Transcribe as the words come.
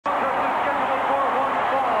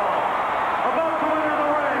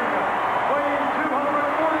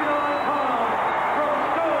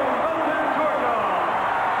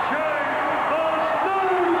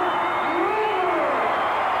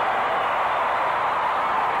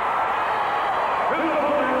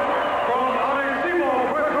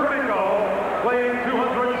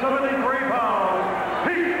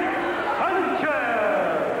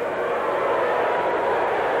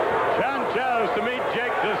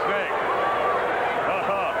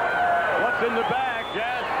in the bag,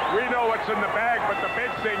 Jess. We know what's in the bag, but the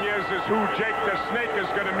big thing is who Jake the Snake is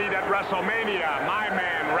going to meet at WrestleMania. My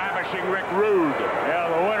man, Ravishing Rick Rude.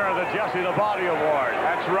 Yeah, the winner of the Jesse the Body Award.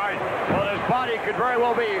 That's right. Well, his body could very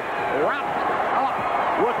well be wrapped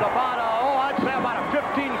up with about I'd say about a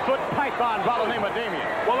 15-foot python by the name of Damien.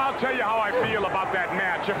 Well, I'll tell you how I feel about that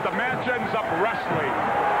match. If the match ends up wrestling,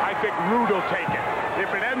 I think Rude will take it.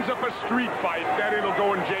 If it ends up a street fight, then it'll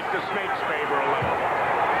go in Jake the Snake's favor a little.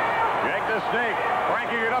 Jake the Snake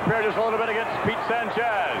cranking it up here just a little bit against Pete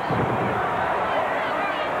Sanchez.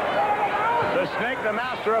 The Snake, the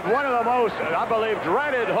master of one of the most, I believe,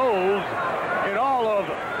 dreaded holds in all of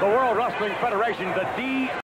the World Wrestling Federation, the D.